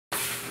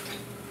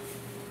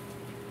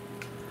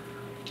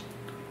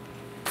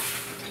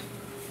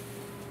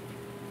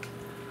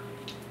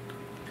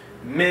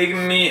Make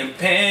me a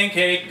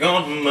pancake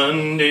on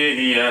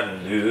Monday. I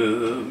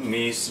love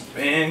me some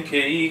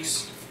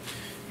pancakes.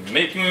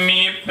 Make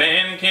me a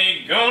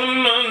pancake on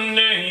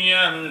Monday.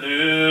 I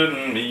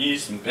love me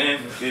some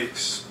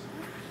pancakes.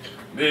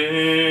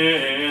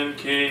 Pancakes.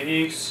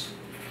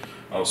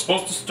 I was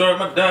supposed to start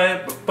my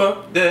diet, but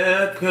fuck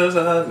that, cause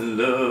I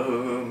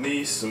love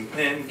me some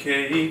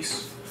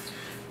pancakes.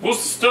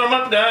 Supposed to start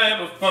my diet,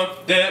 but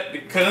fuck that,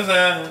 because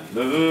I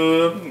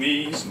love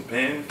me some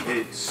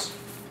pancakes.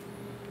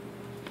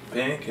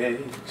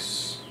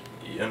 Pancakes,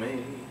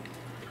 yummy.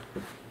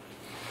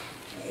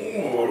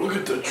 Oh, look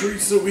at the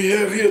treats that we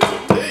have here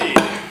today.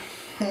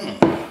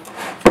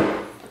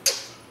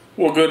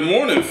 Well, good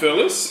morning,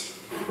 Phyllis.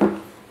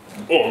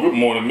 Oh, good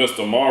morning,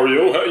 Mr.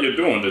 Mario. How you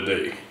doing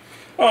today?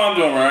 Oh, I'm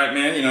doing alright,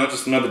 man. You know,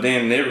 just another day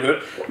in the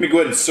neighborhood. Let me go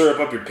ahead and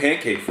syrup up your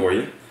pancake for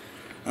you.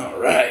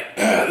 Alright.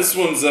 This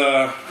one's,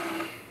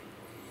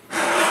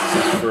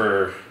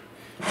 for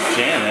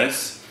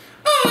Janice.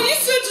 Oh, you're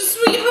such a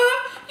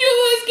sweetheart. You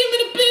always give me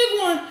the big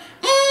one.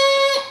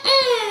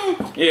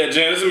 Yeah,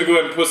 Janice, let me go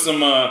ahead and put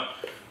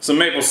some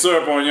maple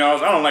syrup on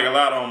y'all's. I don't like a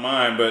lot on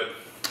mine, but,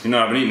 you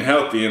know, I've been eating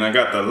healthy and I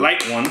got the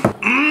light one.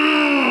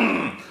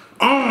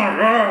 Oh my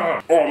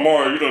God. Oh,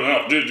 Mario, you done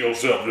outdid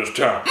yourself this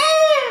time.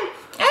 Oh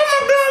my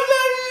God,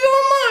 that is so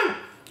much.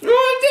 You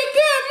want to take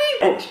care of me?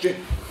 Oh, shit.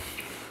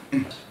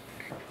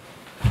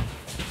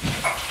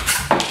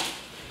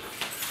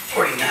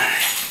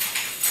 49.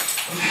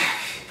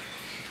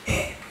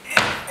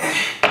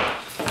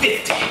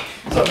 50.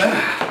 What's up, man?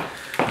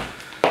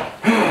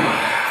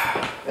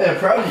 Hey, I'm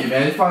proud of you,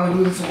 man. You're finally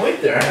losing some weight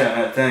there.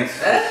 Yeah,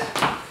 thanks.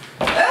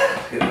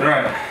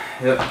 Right.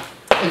 Yep.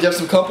 Hey, did you have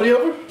some company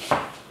over?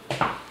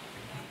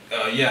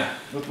 Yeah.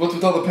 What's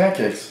with all the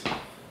pancakes?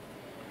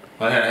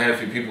 I had a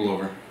few people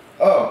over.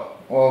 Oh,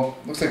 well,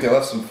 looks like they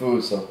left some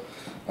food, so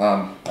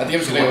I think I'm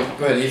just gonna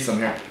go ahead and eat some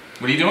here.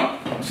 What are you doing?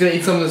 I'm just gonna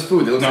eat some of this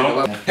food. It looks like they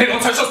left. Hey,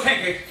 don't touch those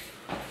pancakes!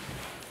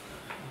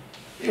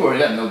 You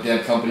already had no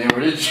damn company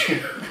over, did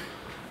you?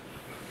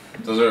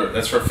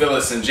 That's for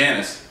Phyllis and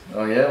Janice.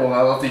 Oh yeah? Well,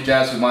 I don't think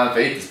Janice would mind if I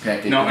ate this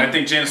pancake. No, I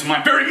think Janice would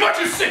mind very much,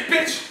 you sick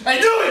bitch! I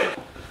knew it!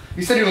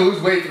 You said you were gonna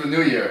lose weight for the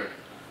new year.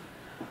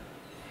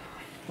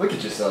 Look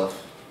at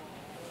yourself.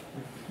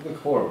 You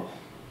look horrible.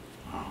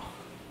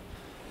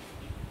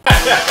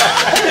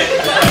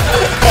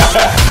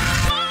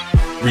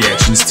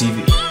 Reactions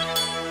TV.